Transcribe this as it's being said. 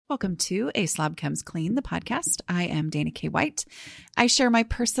Welcome to A Slob Comes Clean, the podcast. I am Dana K. White. I share my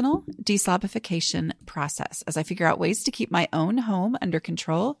personal deslobification process. As I figure out ways to keep my own home under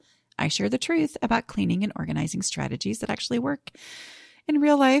control, I share the truth about cleaning and organizing strategies that actually work in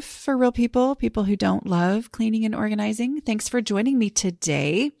real life for real people, people who don't love cleaning and organizing. Thanks for joining me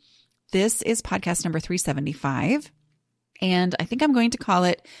today. This is podcast number 375, and I think I'm going to call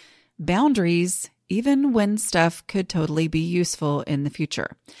it Boundaries Even When Stuff Could Totally Be Useful in the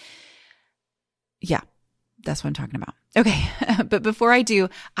Future. Yeah, that's what I'm talking about. Okay, but before I do,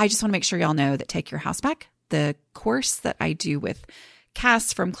 I just want to make sure y'all know that Take Your House Back, the course that I do with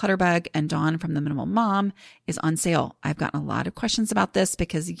Cass from Clutterbug and Dawn from The Minimal Mom, is on sale. I've gotten a lot of questions about this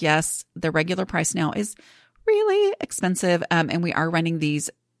because, yes, the regular price now is really expensive, and we are running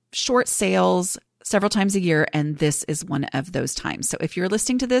these short sales several times a year, and this is one of those times. So if you're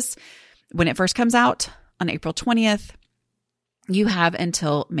listening to this when it first comes out on April 20th, you have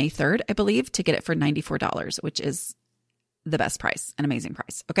until May 3rd, I believe, to get it for $94, which is the best price, an amazing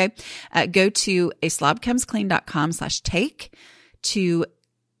price. Okay. Go to aslobcomesclean.com/take to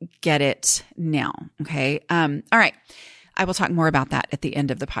get it now. Okay. All right. I will talk more about that at the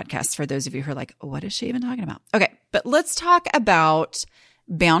end of the podcast for those of you who are like, what is she even talking about? Okay. But let's talk about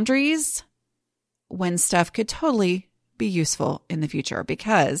boundaries when stuff could totally be useful in the future,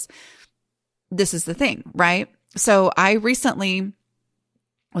 because this is the thing, right? So I recently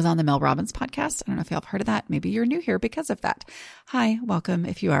was on the Mel Robbins podcast. I don't know if y'all have heard of that. Maybe you're new here because of that. Hi, welcome.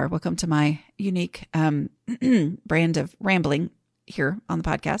 If you are, welcome to my unique brand of rambling here on the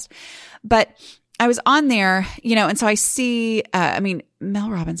podcast. But I was on there, and so I see, Mel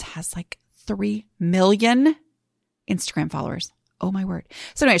Robbins has like 3 million Instagram followers. Oh my word.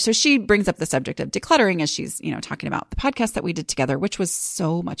 So anyway, so she brings up the subject of decluttering as she's, talking about the podcast that we did together, which was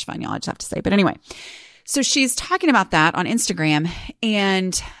so much fun, y'all, I just have to say. But anyway, so she's talking about that on Instagram,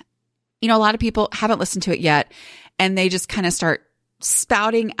 and, a lot of people haven't listened to it yet, and they just kind of start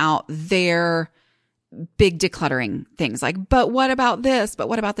spouting out their big decluttering things like, but what about this? But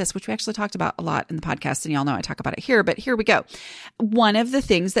what about this? Which we actually talked about a lot in the podcast, and y'all know I talk about it here, but here we go. One of the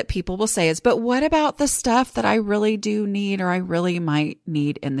things that people will say is, but what about the stuff that I really do need, or I really might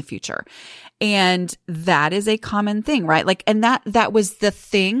need in the future? And that is a common thing, right? Like, and that was the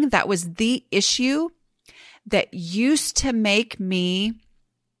thing, that was the issue that used to make me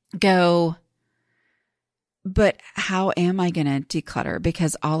go, but how am I going to declutter?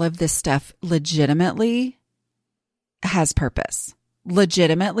 Because all of this stuff legitimately has purpose,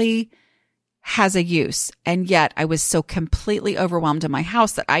 legitimately has a use. And yet I was so completely overwhelmed in my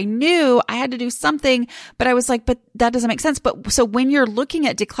house that I knew I had to do something, but I was like, but that doesn't make sense. But so when you're looking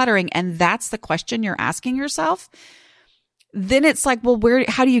at decluttering and that's the question you're asking yourself, then it's like, well,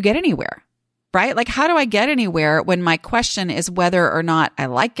 how do you get anywhere? Right? Like, how do I get anywhere when my question is whether or not I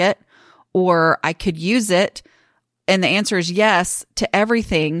like it or I could use it? And the answer is yes to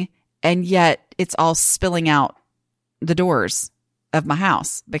everything. And yet it's all spilling out the doors of my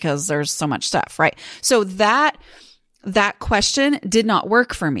house because there's so much stuff, right? So that question did not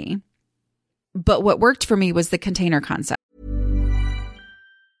work for me. But what worked for me was the container concept.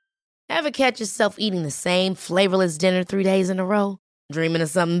 Ever catch yourself eating the same flavorless dinner 3 days in a row? Dreaming of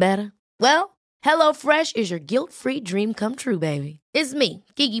something better? Well, HelloFresh is your guilt-free dream come true, baby. It's me,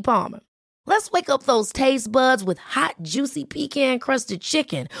 Keke Palmer. Let's wake up those taste buds with hot, juicy pecan-crusted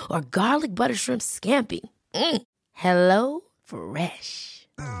chicken or garlic butter shrimp scampi. Hello Fresh.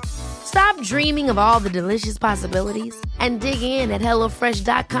 Stop dreaming of all the delicious possibilities and dig in at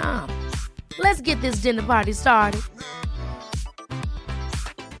HelloFresh.com. Let's get this dinner party started.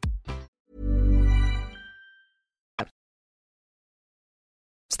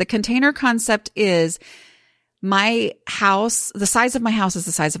 The container concept is my house, the size of my house is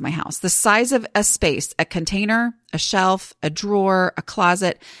the size of my house. The size of a space, a container, a shelf, a drawer, a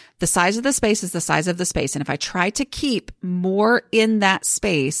closet, the size of the space is the size of the space. And if I try to keep more in that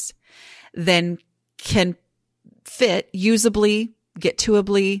space than can fit usably, get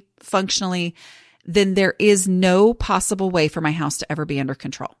toably, functionally, then there is no possible way for my house to ever be under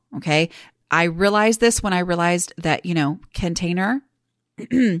control. Okay. I realized this when I realized that, container,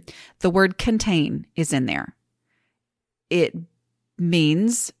 the word contain is in there. It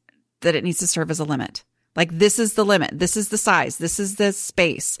means that it needs to serve as a limit. Like, this is the limit. This is the size. This is the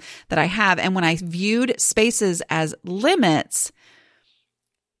space that I have. And when I viewed spaces as limits,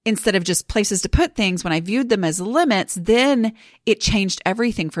 instead of just places to put things, when I viewed them as limits, then it changed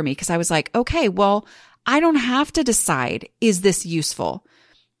everything for me. Because I was like, okay, well, I don't have to decide, is this useful?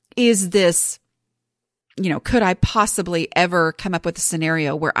 Is this could I possibly ever come up with a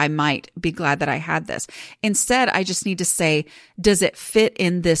scenario where I might be glad that I had this? Instead, I just need to say, does it fit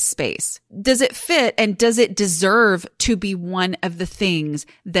in this space? Does it fit, and does it deserve to be one of the things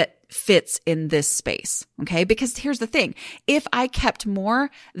that fits in this space? Okay. Because here's the thing. If I kept more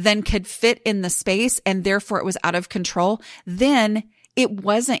than could fit in the space and therefore it was out of control, then it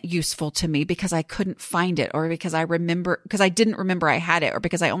wasn't useful to me because I couldn't find it, or because I didn't remember I had it, or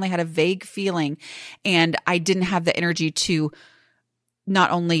because I only had a vague feeling and I didn't have the energy to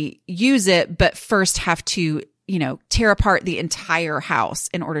not only use it, but first have to, tear apart the entire house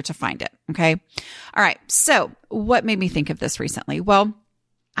in order to find it. Okay. All right. So what made me think of this recently? Well,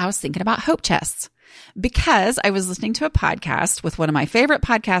 I was thinking about hope chests because I was listening to a podcast with one of my favorite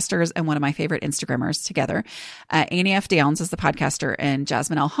podcasters and one of my favorite Instagrammers together. Annie F. Downs is the podcaster and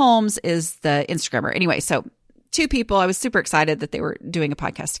Jasmine L. Holmes is the Instagrammer. Anyway, so two people, I was super excited that they were doing a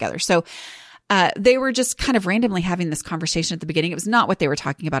podcast together. So they were just kind of randomly having this conversation at the beginning. It was not what they were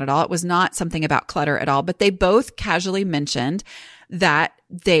talking about at all. It was not something about clutter at all, but they both casually mentioned that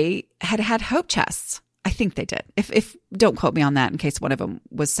they had hope chests. I think they did. If don't quote me on that in case one of them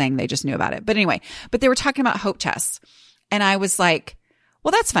was saying they just knew about it. But anyway, they were talking about hope chests. And I was like,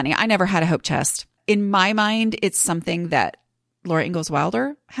 well, that's funny. I never had a hope chest. In my mind, it's something that Laura Ingalls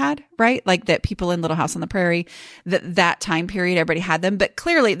Wilder had, right? Like that people in Little House on the Prairie, that time period, everybody had them. But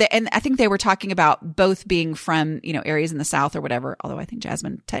clearly, and I think they were talking about both being from, areas in the South or whatever, although I think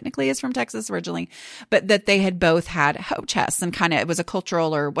Jasmine technically is from Texas originally, but that they had both had hope chests and kind of, it was a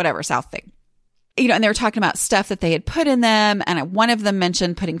cultural or whatever South thing. And they were talking about stuff that they had put in them. And one of them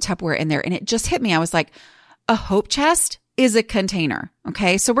mentioned putting Tupperware in there. And it just hit me. I was like, a hope chest is a container.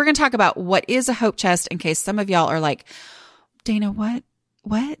 Okay. So we're going to talk about what is a hope chest in case some of y'all are like, Dana, what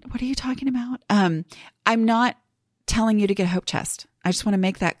are you talking about? I'm not telling you to get a hope chest. I just want to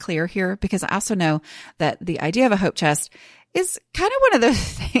make that clear here because I also know that the idea of a hope chest is kind of one of those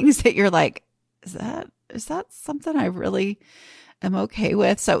things that you're like, is that something I really am okay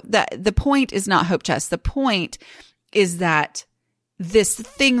with? So the point is not hope chest. The point is that this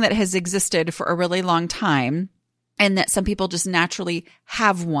thing that has existed for a really long time and that some people just naturally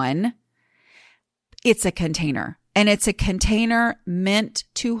have one, it's a container. And it's a container meant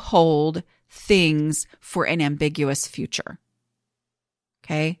to hold things for an ambiguous future.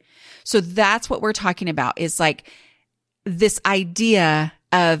 Okay. So that's what we're talking about is like this idea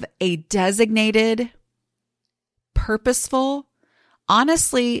of a designated, purposeful,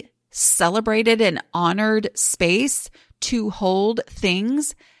 honestly celebrated and honored space to hold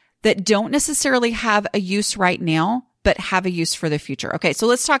things that don't necessarily have a use right now, but have a use for the future. Okay. So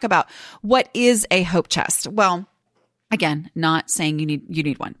let's talk about what is a hope chest. Well, again, not saying you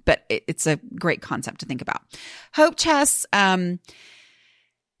need one, but it's a great concept to think about. Hope chests,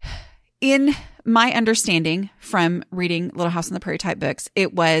 in my understanding from reading Little House on the Prairie type books,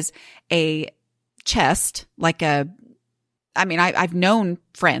 it was a chest, I've known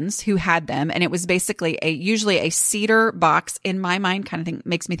friends who had them, and it was basically usually a cedar box. In my mind, kind of thing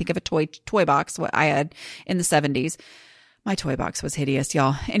makes me think of a toy box, what I had in the 70s. My toy box was hideous,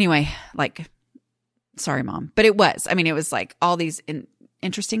 y'all. Anyway, sorry, Mom. But it was like all these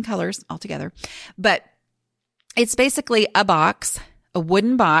interesting colors altogether. But it's basically a box, a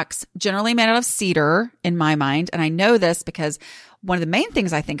wooden box, generally made out of cedar in my mind. And I know this because one of the main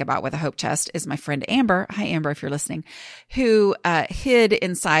things I think about with a hope chest is my friend Amber. Hi, Amber, if you're listening, who hid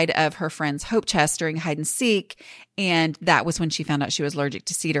inside of her friend's hope chest during hide and seek. And that was when she found out she was allergic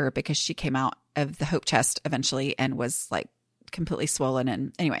to cedar because she came out of the hope chest eventually and was completely swollen.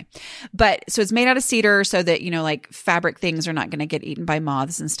 And anyway, so it's made out of cedar so that, fabric things are not going to get eaten by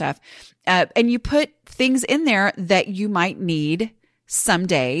moths and stuff. And you put things in there that you might need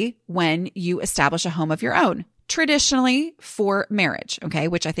someday when you establish a home of your own, traditionally for marriage. Okay.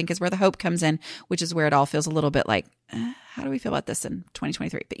 Which I think is where the hope comes in, which is where it all feels a little bit like, how do we feel about this in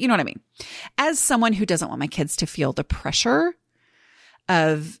 2023? But you know what I mean? As someone who doesn't want my kids to feel the pressure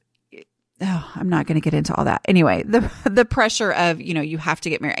of, I'm not going to get into all that. Anyway, the pressure of, you have to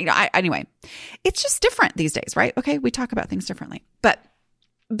get married. Anyway, it's just different these days, right? Okay. We talk about things differently, but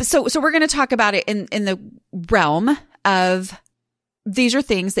so we're going to talk about it in the realm of these are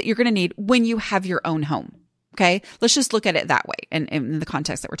things that you're going to need when you have your own home. Okay. Let's just look at it that way. And in the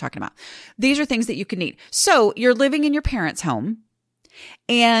context that we're talking about, these are things that you can need. So you're living in your parents' home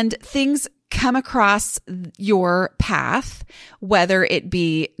and things come across your path, whether it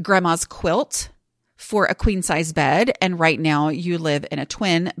be grandma's quilt for a queen size bed. And right now you live in a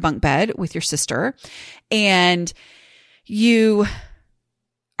twin bunk bed with your sister and you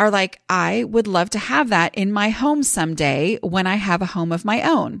are like, I would love to have that in my home someday when I have a home of my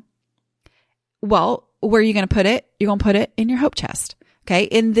own. Well, where are you going to put it? You're going to put it in your hope chest. Okay.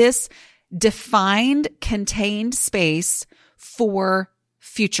 In this defined, contained space for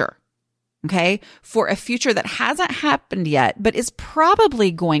future. Okay. For a future that hasn't happened yet, but is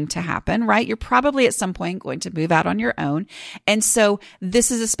probably going to happen, right? You're probably at some point going to move out on your own. And so this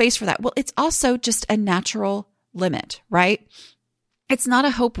is a space for that. Well, it's also just a natural limit, right? It's not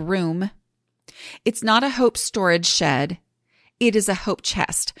a hope room. It's not a hope storage shed. It is a hope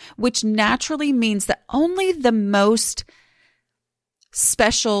chest, which naturally means that only the most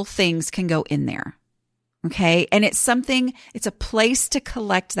special things can go in there. Okay. And it's a place to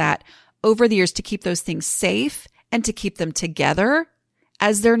collect that over the years to keep those things safe and to keep them together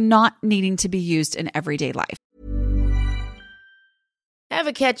as they're not needing to be used in everyday life.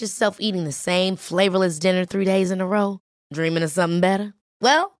 Ever catch yourself eating the same flavorless dinner 3 days in a row? Dreaming of something better?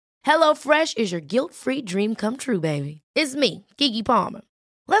 Well, HelloFresh is your guilt-free dream come true, baby. It's me, Keke Palmer.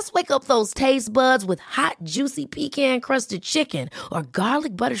 Let's wake up those taste buds with hot, juicy pecan-crusted chicken or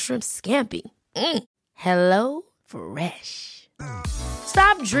garlic butter shrimp scampi. Hello Fresh.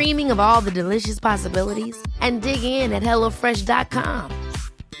 Stop dreaming of all the delicious possibilities and dig in at HelloFresh.com.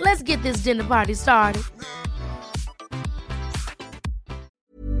 Let's get this dinner party started.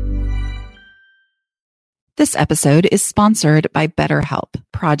 This episode is sponsored by BetterHelp.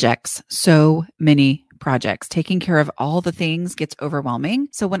 Projects, so many projects. Taking care of all the things gets overwhelming.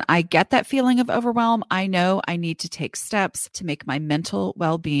 So when I get that feeling of overwhelm, I know I need to take steps to make my mental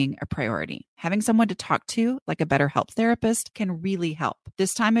well-being a priority. Having someone to talk to, like a BetterHelp therapist, can really help.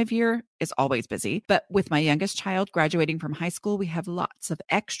 This time of year is always busy, but with my youngest child graduating from high school, we have lots of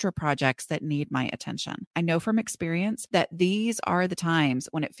extra projects that need my attention. I know from experience that these are the times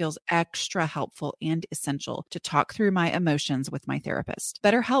when it feels extra helpful and essential to talk through my emotions with my therapist.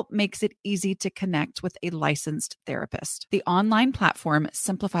 BetterHelp makes it easy to connect with a licensed therapist. The online platform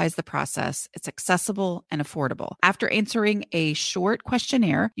simplifies the process. It's accessible and affordable. After answering a short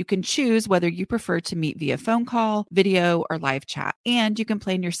questionnaire, you can choose whether you prefer to meet via phone call, video, or live chat, and you can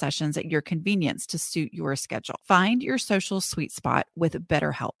plan your sessions at your convenience to suit your schedule. Find your social sweet spot with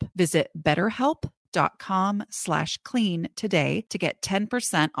BetterHelp. Visit BetterHelp.com/clean today to get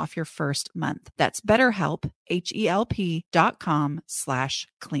 10% off your first month. That's BetterHelp,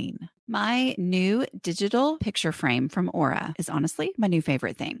 HELP.com/clean. My new digital picture frame from Aura is honestly my new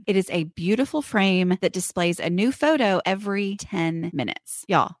favorite thing. It is a beautiful frame that displays a new photo every 10 minutes.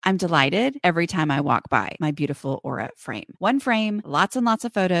 Y'all, I'm delighted every time I walk by my beautiful Aura frame. One frame, lots and lots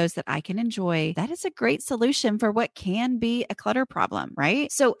of photos that I can enjoy. That is a great solution for what can be a clutter problem,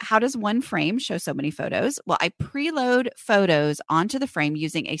 right? So how does one frame show so many photos? Well, I preload photos onto the frame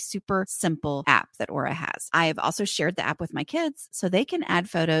using a super simple app that Aura has. I have also shared the app with my kids so they can add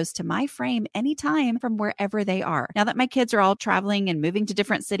photos to my frame anytime from wherever they are. Now that my kids are all traveling and moving to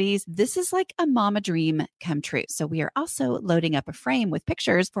different cities, this is like a mama dream come true. So we are also loading up a frame with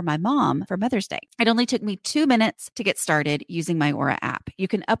pictures for my mom for Mother's Day. It only took me 2 minutes to get started using my Aura app. You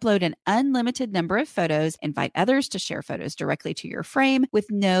can upload an unlimited number of photos, invite others to share photos directly to your frame with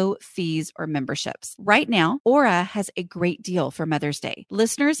no fees or memberships. Right now, Aura has a great deal for Mother's Day.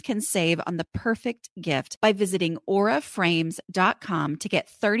 Listeners can save on the perfect gift by visiting auraframes.com to get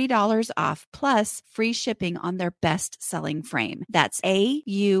 $30 off plus free shipping on their best-selling frame. That's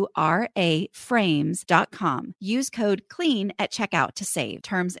AURA frames.com. Use code CLEAN at checkout to save.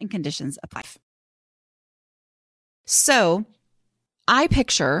 Terms and conditions apply. So I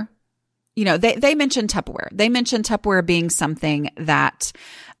picture, they mentioned Tupperware. They mentioned Tupperware being something that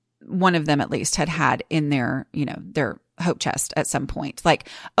one of them at least had in their hope chest at some point. Like,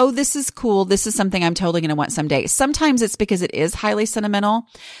 oh, this is cool. This is something I'm totally going to want someday. Sometimes it's because it is highly sentimental.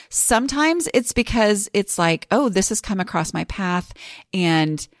 Sometimes it's because it's like, oh, this has come across my path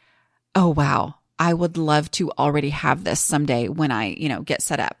and oh, wow, I would love to already have this someday when I, get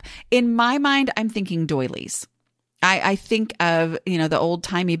set up. In my mind, I'm thinking doilies. I think of, the old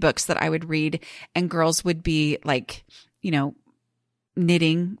timey books that I would read and girls would be like,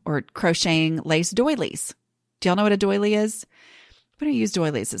 knitting or crocheting lace doilies. Do y'all know what a doily is? We don't use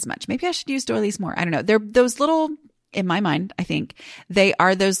doilies as much. Maybe I should use doilies more. I don't know. They're those little, in my mind, I think they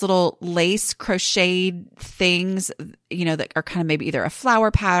are those little lace crocheted things, that are kind of maybe either a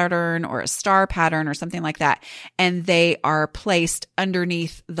flower pattern or a star pattern or something like that. And they are placed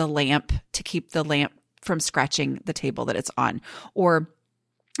underneath the lamp to keep the lamp from scratching the table that it's on. Or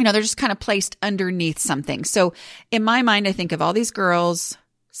they're just kind of placed underneath something. So in my mind, I think of all these girls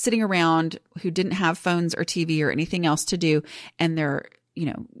sitting around who didn't have phones or TV or anything else to do. And they're,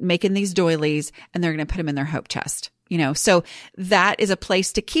 making these doilies and they're going to put them in their hope chest, so that is a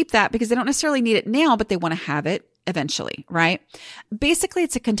place to keep that because they don't necessarily need it now, but they want to have it eventually, right? Basically,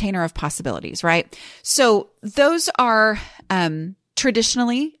 it's a container of possibilities, right? So those are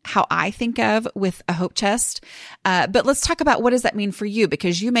traditionally how I think of with a hope chest. But let's talk about what does that mean for you,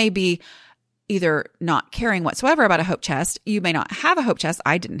 because you may be either not caring whatsoever about a hope chest. You may not have a hope chest.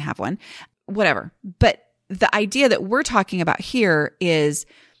 I didn't have one, whatever. But the idea that we're talking about here is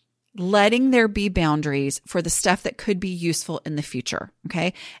letting there be boundaries for the stuff that could be useful in the future.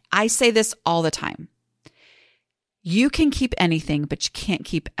 Okay. I say this all the time. You can keep anything, but you can't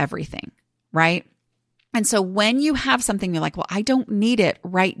keep everything, right? And so when you have something, you're like, well, I don't need it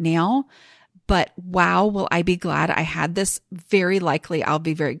right now, but wow, will I be glad I had this? Very likely, I'll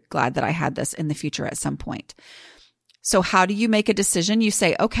be very glad that I had this in the future at some point. So how do you make a decision? You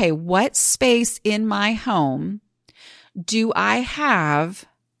say, okay, what space in my home do I have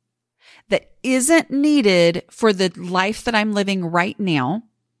that isn't needed for the life that I'm living right now?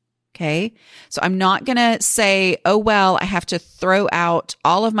 Okay. So I'm not going to say, oh, well, I have to throw out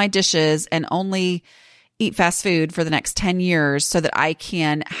all of my dishes and only eat fast food for the next 10 years so that I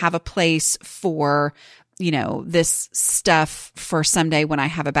can have a place for, this stuff for someday when I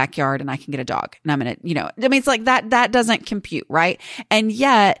have a backyard and I can get a dog and I'm going to, it's like that doesn't compute. Right. And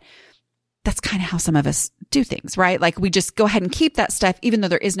yet that's kind of how some of us do things, right? Like we just go ahead and keep that stuff, even though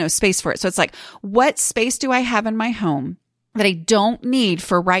there is no space for it. So it's like, what space do I have in my home that I don't need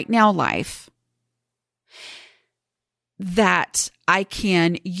for right now life that I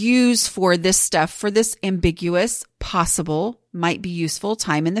can use for this stuff, for this ambiguous, possible, might be useful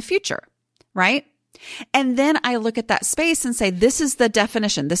time in the future, right? And then I look at that space and say, this is the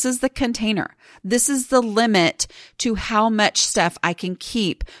definition. This is the container. This is the limit to how much stuff I can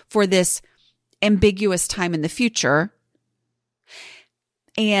keep for this ambiguous time in the future.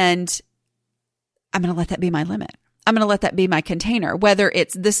 And I'm going to let that be my limit. I'm going to let that be my container, whether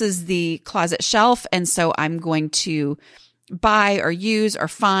this is the closet shelf. And so I'm going to buy or use or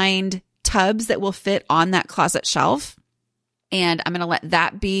find tubs that will fit on that closet shelf. And I'm going to let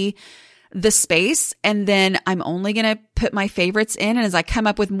that be the space. And then I'm only going to put my favorites in. And as I come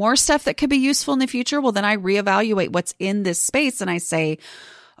up with more stuff that could be useful in the future, well, then I reevaluate what's in this space. And I say,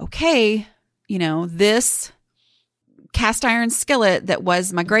 okay, this cast iron skillet that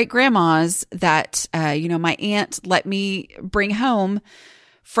was my great grandma's that, my aunt let me bring home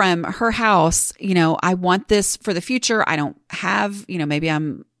from her house. I want this for the future. I don't have, maybe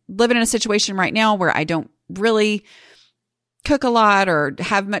I'm living in a situation right now where I don't really cook a lot or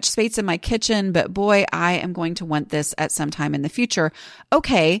have much space in my kitchen, but boy, I am going to want this at some time in the future.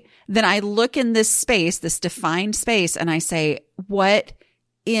 Okay. Then I look in this space, this defined space, and I say, what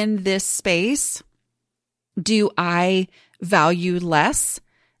in this space do I value less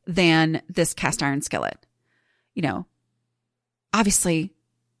than this cast iron skillet? Obviously,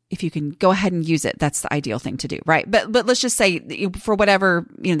 if you can go ahead and use it, that's the ideal thing to do, right? But let's just say for whatever,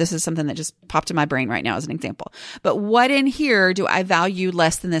 this is something that just popped in my brain right now as an example. But what in here do I value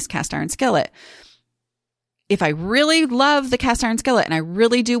less than this cast iron skillet? If I really love the cast iron skillet and I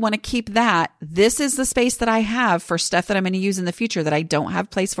really do want to keep that, this is the space that I have for stuff that I'm going to use in the future that I don't have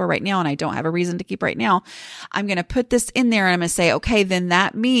place for right now and I don't have a reason to keep right now. I'm going to put this in there and I'm going to say, okay, then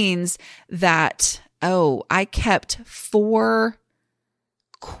that means that, I kept 4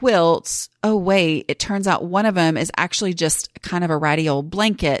 quilts. Oh, wait, it turns out one of them is actually just kind of a ratty old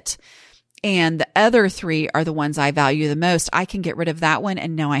blanket. And the other 3 are the ones I value the most. I can get rid of that one.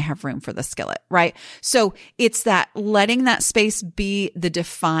 And now I have room for the skillet, right? So it's that letting that space be the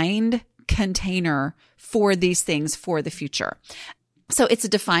defined container for these things for the future. So it's a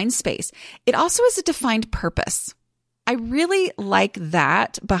defined space. It also is a defined purpose. I really like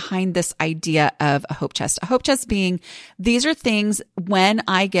that behind this idea of a hope chest. A hope chest being, these are things when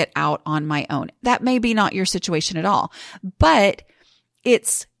I get out on my own. That may be not your situation at all, but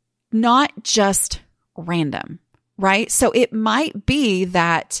it's not just random, right? So it might be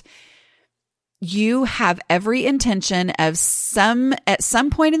that you have every intention of at some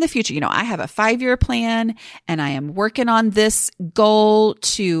point in the future, I have a 5-year plan and I am working on this goal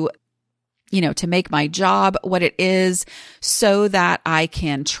to make my job what it is so that I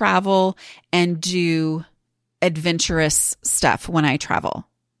can travel and do adventurous stuff when I travel.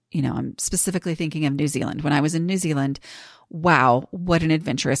 I'm specifically thinking of New Zealand. When I was in New Zealand, wow, what an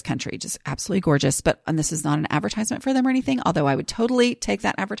adventurous country. Just absolutely gorgeous. And this is not an advertisement for them or anything, although I would totally take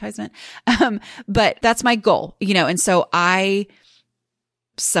that advertisement. But that's my goal, and so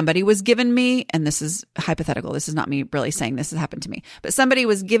somebody was giving me, and this is hypothetical. This is not me really saying this has happened to me, but somebody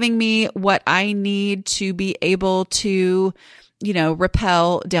was giving me what I need to be able to,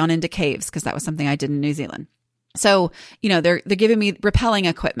 rappel down into caves, because that was something I did in New Zealand. So, they're giving me rappelling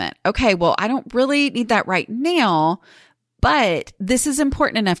equipment. Okay, well, I don't really need that right now, but this is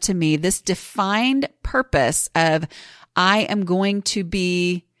important enough to me. This defined purpose of I am going to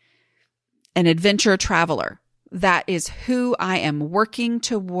be an adventure traveler. That is who I am working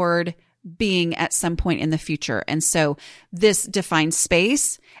toward being at some point in the future. And so this defined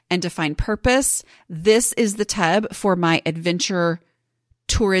space and defined purpose, this is the tub for my adventure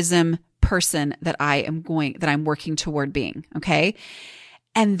tourism person that I'm working toward being. Okay.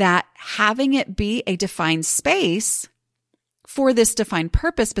 And that having it be a defined space for this defined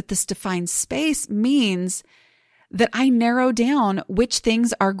purpose, but this defined space means that I narrow down which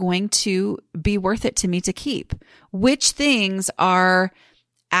things are going to be worth it to me to keep, which things are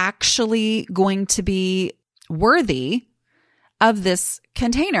actually going to be worthy of this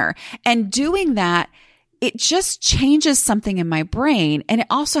container. And doing that, it just changes something in my brain. And it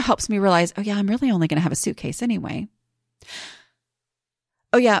also helps me realize, oh yeah, I'm really only going to have a suitcase anyway.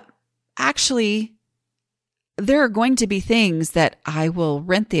 Oh yeah, actually, there are going to be things that I will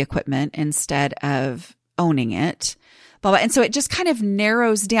rent the equipment instead of owning it. Blah, blah. And so it just kind of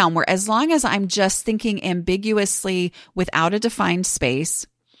narrows down where as long as I'm just thinking ambiguously without a defined space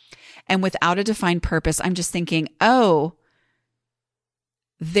and without a defined purpose, I'm just thinking, oh,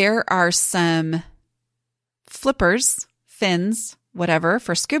 there are some flippers, fins, whatever,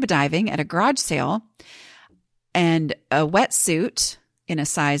 for scuba diving at a garage sale and a wetsuit in a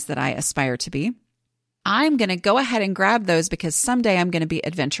size that I aspire to be. I'm going to go ahead and grab those because someday I'm going to be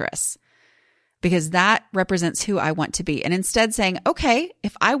adventurous, because that represents who I want to be. And instead saying, okay,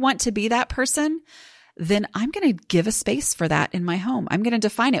 if I want to be that person, then I'm going to give a space for that in my home. I'm going to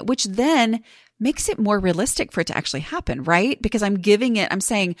define it, which then makes it more realistic for it to actually happen, right? Because I'm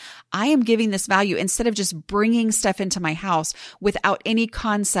saying, I am giving this value instead of just bringing stuff into my house without any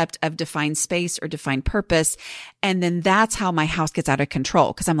concept of defined space or defined purpose. And then that's how my house gets out of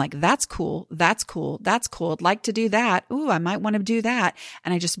control. Cause I'm like, that's cool. That's cool. That's cool. I'd like to do that. Ooh, I might want to do that.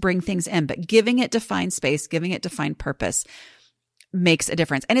 And I just bring things in, but giving it defined space, giving it defined purpose makes a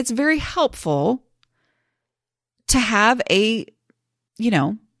difference. And it's very helpful to have a,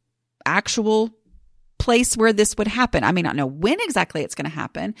 actual place where this would happen. I may not know when exactly it's going to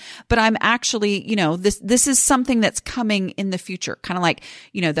happen, but I'm actually, this is something that's coming in the future. Kind of like,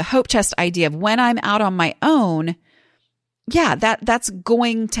 the hope chest idea of when I'm out on my own. Yeah, that's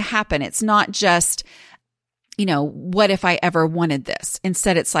going to happen. It's not just, what if I ever wanted this?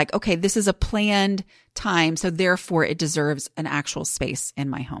 Instead, it's like, okay, this is a planned time. So therefore it deserves an actual space in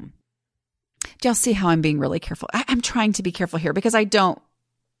my home. Do y'all see how I'm being really careful? I'm trying to be careful here because I don't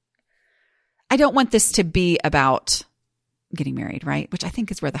want this to be about getting married, right? Which I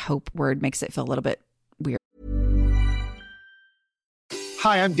think is where the hope word makes it feel a little bit weird.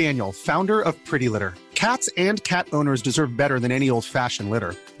 Hi, I'm Daniel, founder of Pretty Litter. Cats and cat owners deserve better than any old-fashioned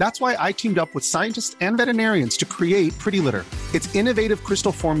litter. That's why I teamed up with scientists and veterinarians to create Pretty Litter. Its innovative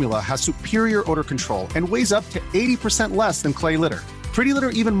crystal formula has superior odor control and weighs up to 80% less than clay litter. Pretty Litter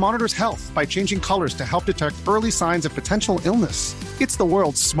even monitors health by changing colors to help detect early signs of potential illness. It's the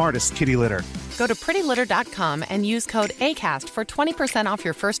world's smartest kitty litter. Go to prettylitter.com and use code ACAST for 20% off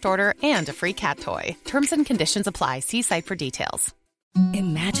your first order and a free cat toy. Terms and conditions apply. See site for details.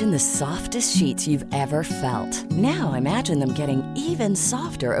 Imagine the softest sheets you've ever felt. Now imagine them getting even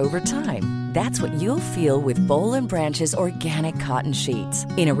softer over time. That's what you'll feel with Boll & Branch's organic cotton sheets.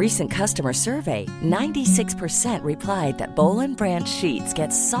 In a recent customer survey, 96% replied that Boll & Branch sheets get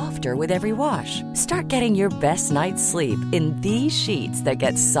softer with every wash. Start getting your best night's sleep in these sheets that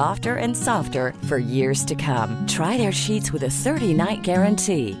get softer and softer for years to come. Try their sheets with a 30-night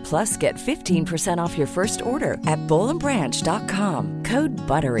guarantee. Plus, get 15% off your first order at bollandbranch.com. Code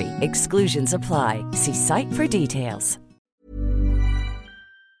BUTTERY. Exclusions apply. See site for details.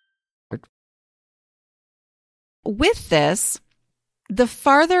 With this, the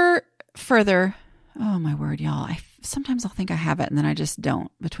further, oh my word, y'all, sometimes I'll think I have it and then I just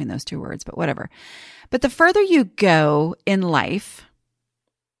don't between those two words, but whatever. But the further you go in life,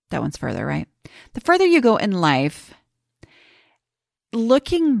 that one's further, right? The further you go in life,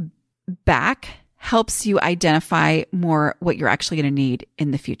 looking back helps you identify more what you're actually going to need in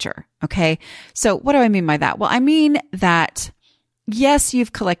the future. Okay. So what do I mean by that? Well, I mean that yes,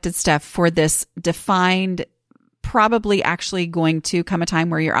 you've collected stuff for this defined, probably actually going to come a time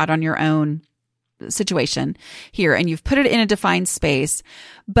where you're out on your own situation here and you've put it in a defined space,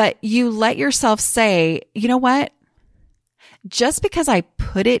 but you let yourself say, you know what? Just because I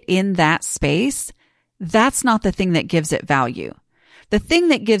put it in that space, that's not the thing that gives it value. The thing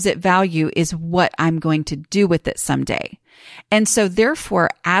that gives it value is what I'm going to do with it someday. And so therefore,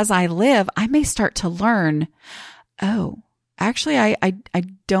 as I live, I may start to learn, oh, actually, I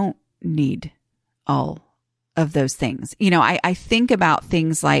don't need all of those things. I think about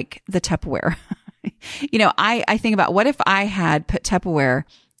things like the Tupperware. I think about, what if I had put Tupperware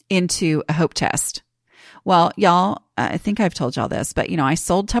into a Hope chest? Well, y'all, I think I've told y'all this, but I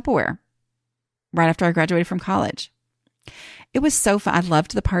sold Tupperware right after I graduated from college. It was so fun. I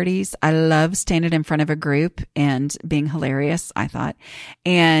loved the parties. I loved standing in front of a group and being hilarious, I thought.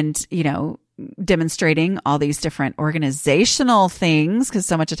 And, demonstrating all these different organizational things, because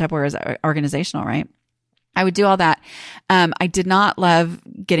so much of Tupperware is organizational, right? I would do all that. I did not love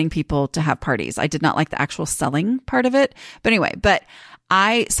getting people to have parties. I did not like the actual selling part of it. But anyway,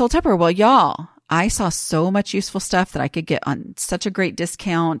 I sold Tupperware. Well, y'all, I saw so much useful stuff that I could get on such a great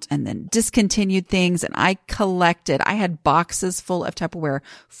discount, and then discontinued things. And I had boxes full of Tupperware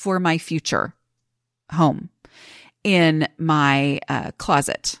for my future home in my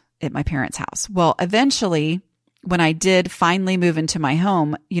closet at my parents' house. Well, eventually, when I did finally move into my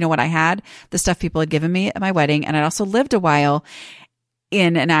home, you know what I had? The stuff people had given me at my wedding. And I'd also lived a while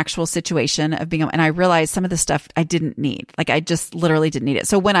in an actual situation of being, and I realized some of the stuff I didn't need. Like, I just literally didn't need it.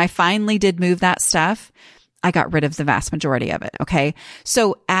 So when I finally did move that stuff, I got rid of the vast majority of it. Okay.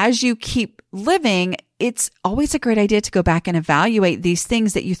 So as you keep living, it's always a great idea to go back and evaluate these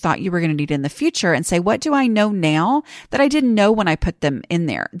things that you thought you were going to need in the future and say, what do I know now that I didn't know when I put them in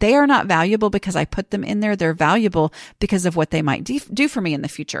there? They are not valuable because I put them in there. They're valuable because of what they might do for me in the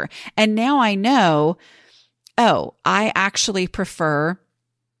future. And now I know, oh, I actually prefer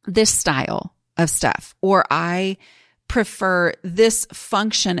this style of stuff, or I prefer this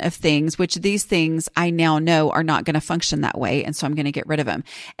function of things, which these things I now know are not going to function that way. And so I'm going to get rid of them.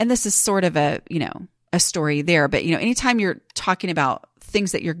 And this is sort of a story there. But, anytime you're talking about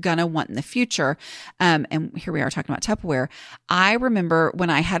things that you're going to want in the future, and here we are talking about Tupperware. I remember when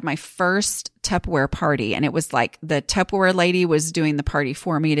I had my first Tupperware party, and it was like the Tupperware lady was doing the party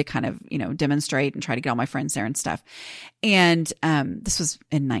for me to kind of, demonstrate and try to get all my friends there and stuff. And this was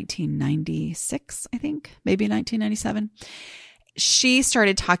in 1996, I think, maybe 1997. She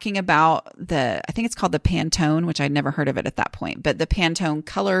started talking about I think it's called the Pantone, which I'd never heard of it at that point, but the Pantone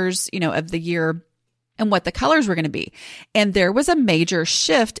colors, of the year and what the colors were going to be. And there was a major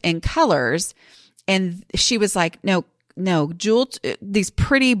shift in colors. And she was like, no, Jewel, these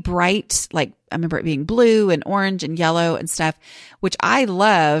pretty bright, like I remember it being blue and orange and yellow and stuff, which I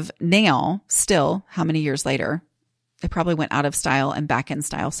love now still, how many years later? They probably went out of style and back in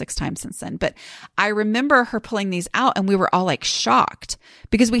style 6 times since then. But I remember her pulling these out, and we were all like shocked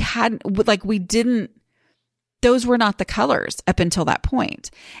because those were not the colors up until that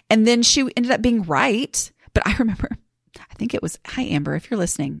point. And then she ended up being right. But I remember, I think it was, hi, Amber, if you're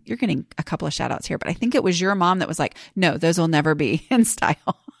listening, you're getting a couple of shout outs here, but I think it was your mom that was like, no, those will never be in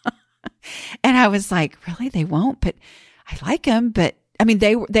style. And I was like, really? They won't? But I like them. But I mean,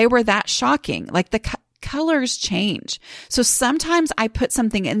 they were that shocking. Like the colors change. So sometimes I put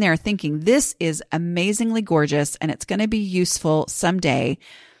something in there thinking this is amazingly gorgeous and it's going to be useful someday.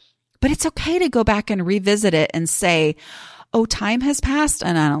 But it's okay to go back and revisit it and say, oh, time has passed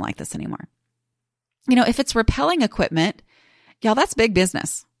and I don't like this anymore. If it's rappelling equipment, y'all, that's big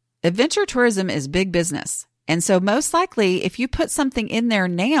business. Adventure tourism is big business. And so most likely if you put something in there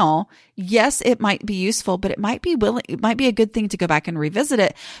now, yes, it might be useful, but it might be a good thing to go back and revisit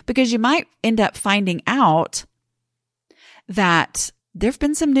it, because you might end up finding out that there've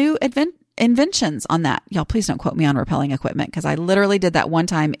been some new inventions on that. Y'all, please don't quote me on rappelling equipment, because I literally did that one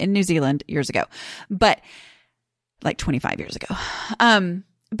time in New Zealand years ago, but like 25 years ago.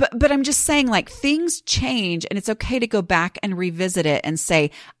 But I'm just saying, like, things change, and it's okay to go back and revisit it and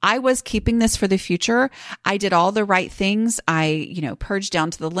say, I was keeping this for the future. I did all the right things. I, purged down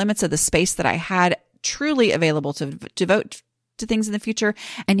to the limits of the space that I had truly available to devote to things in the future.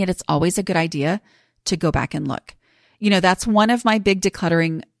 And yet it's always a good idea to go back and look. That's one of my big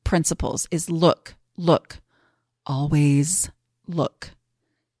decluttering principles is look, always look.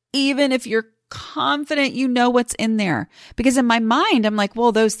 Even if you're confident you know what's in there. Because in my mind, I'm like,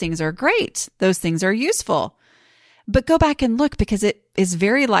 well, those things are great. Those things are useful. But go back and look, because it is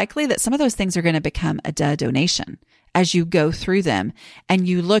very likely that some of those things are going to become a donation as you go through them and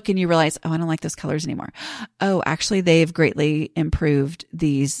you look and you realize, oh, I don't like those colors anymore. Oh, actually, they've greatly improved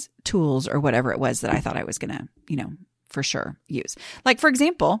these tools or whatever it was that I thought I was going to, for sure use. Like, for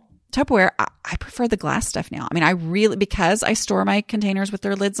example, Tupperware, I prefer the glass stuff now. I mean, because I store my containers with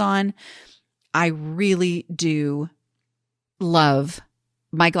their lids on, I really do love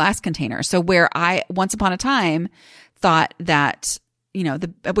my glass container. So where I once upon a time thought that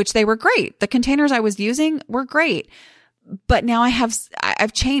which they were great. The containers I was using were great. But now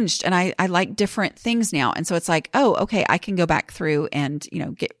I've changed and I like different things now. And so it's like, oh, okay, I can go back through and,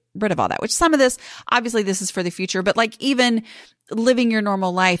 get rid of all that, which some of this, obviously this is for the future, but like even living your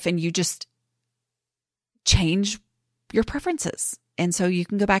normal life and you just change your preferences. And so you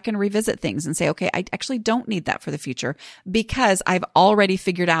can go back and revisit things and say, okay, I actually don't need that for the future because I've already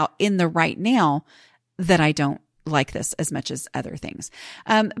figured out in the right now that I don't like this as much as other things.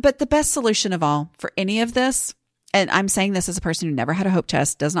 But the best solution of all for any of this, and I'm saying this as a person who never had a hope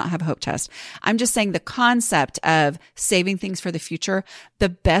chest, does not have a hope chest. I'm just saying the concept of saving things for the future, the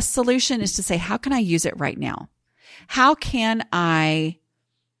best solution is to say, how can I use it right now? How can I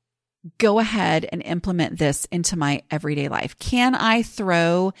go ahead and implement this into my everyday life? Can I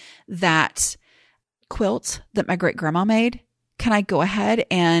throw that quilt that my great grandma made? Can I go ahead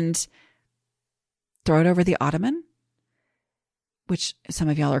and throw it over the ottoman? Which some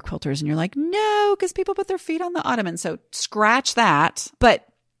of y'all are quilters and you're like, no, because people put their feet on the ottoman. So scratch that. But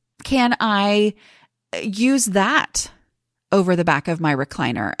can I use that over the back of my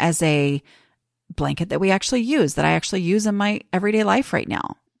recliner as a blanket that we actually use, that I actually use in my everyday life right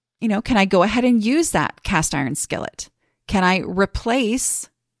now? Can I go ahead and use that cast iron skillet? Can I replace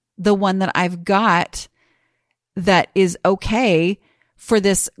the one that I've got that is okay for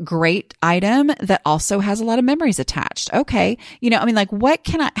this great item that also has a lot of memories attached? Okay.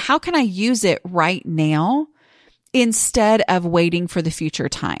 How can I use it right now instead of waiting for the future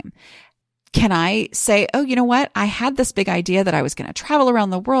time? Can I say, oh, you know what? I had this big idea that I was going to travel around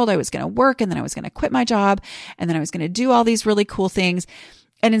the world. I was going to work and then I was going to quit my job and then I was going to do all these really cool things.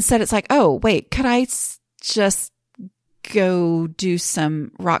 And instead it's like, oh, wait, could I just go do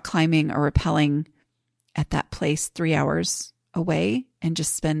some rock climbing or rappelling at that place 3 hours away and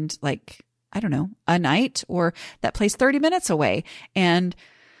just spend a night, or that place 30 minutes away and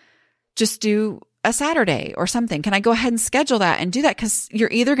just do a Saturday or something? Can I go ahead and schedule that and do that? Because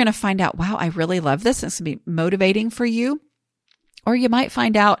you're either going to find out, wow, I really love this. It's going to be motivating for you. Or you might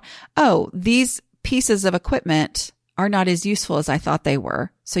find out, oh, these pieces of equipment are not as useful as I thought they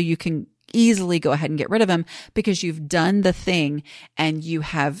were. So you can easily go ahead and get rid of them because you've done the thing and you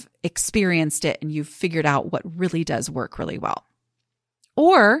have experienced it and you've figured out what really does work really well.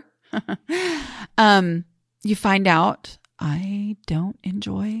 Or you find out, I don't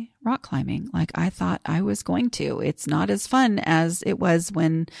enjoy rock climbing like I thought I was going to. It's not as fun as it was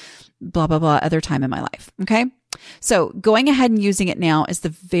when blah, blah, blah, other time in my life. Okay. So going ahead and using it now is the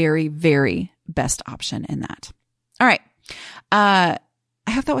very, very best option in that. All right. I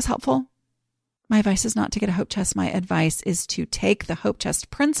hope that was helpful. My advice is not to get a hope chest. My advice is to take the hope chest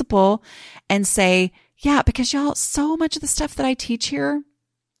principle and say, yeah, because y'all, so much of the stuff that I teach here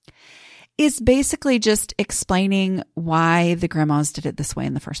is basically just explaining why the grandmas did it this way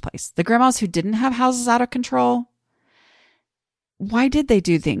in the first place. The grandmas who didn't have houses out of control, why did they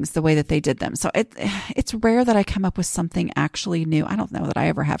do things the way that they did them? So it's rare that I come up with something actually new. I don't know that I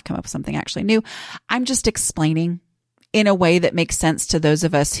ever have come up with something actually new. I'm just explaining in a way that makes sense to those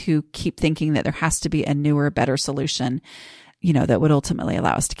of us who keep thinking that there has to be a newer, better solution, that would ultimately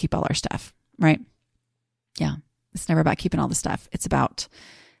allow us to keep all our stuff, right? Yeah. It's never about keeping all the stuff. It's about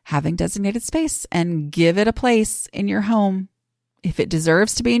having designated space and give it a place in your home. If it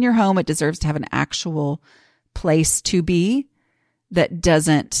deserves to be in your home, it deserves to have an actual place to be that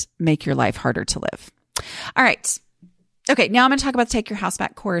doesn't make your life harder to live. All right. Okay. Now I'm going to talk about the Take Your House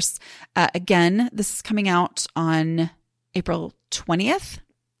Back course. Again, this is coming out on April 20th.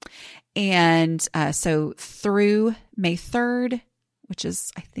 And so through May 3rd, which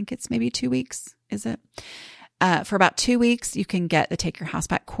is, I think it's maybe 2 weeks, is it? For about 2 weeks, you can get the Take Your House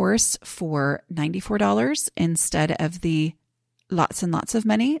Back course for $94 instead of the lots and lots of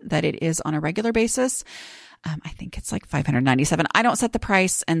money that it is on a regular basis. I think it's like $597. I don't set the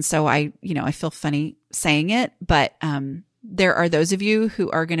price. And so I feel funny saying it, but there are those of you who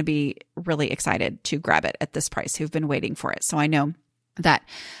are going to be really excited to grab it at this price, who've been waiting for it. So I know that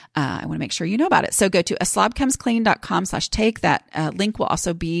I want to make sure you know about it. So go to aslobcomesclean.com/take. That link will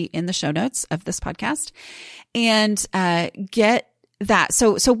also be in the show notes of this podcast, and get that.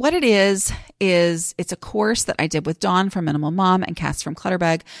 So what it is it's a course that I did with Dawn from Minimal Mom and Cass from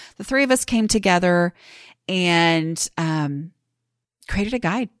Clutterbug. The three of us came together and created a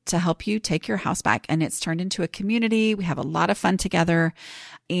guide to help you take your house back. And it's turned into a community. We have a lot of fun together,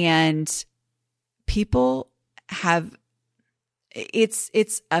 and people have,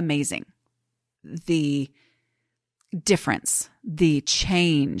 it's amazing. The difference, the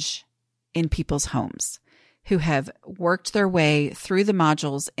change in people's homes who have worked their way through the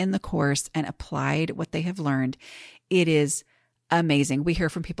modules in the course and applied what they have learned. It is amazing. We hear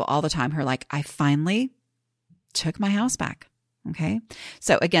from people all the time who are like, I finally took my house back. Okay.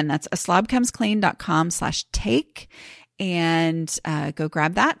 So again, that's aslobcomesclean.com/take, and go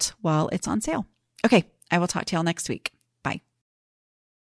grab that while it's on sale. Okay. I will talk to y'all next week.